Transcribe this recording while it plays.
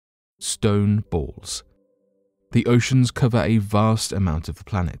stone balls. The oceans cover a vast amount of the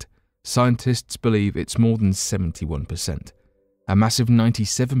planet. Scientists believe it's more than 71%. A massive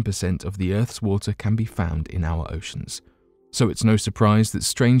 97% of the Earth's water can be found in our oceans. So it's no surprise that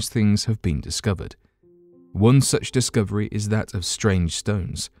strange things have been discovered. One such discovery is that of strange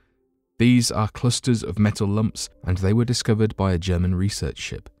stones. These are clusters of metal lumps, and they were discovered by a German research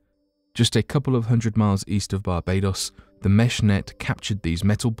ship. Just a couple of 100 miles east of Barbados, the mesh net captured these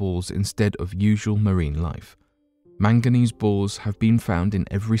metal balls instead of usual marine life. Manganese balls have been found in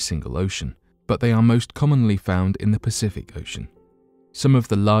every single ocean, but they are most commonly found in the Pacific Ocean. Some of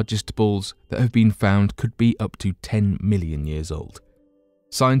the largest balls that have been found could be up to 10 million years old.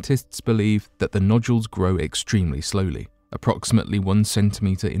 Scientists believe that the nodules grow extremely slowly, approximately 1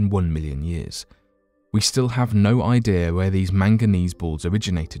 centimeter in 1 million years. We still have no idea where these manganese balls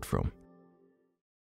originated from.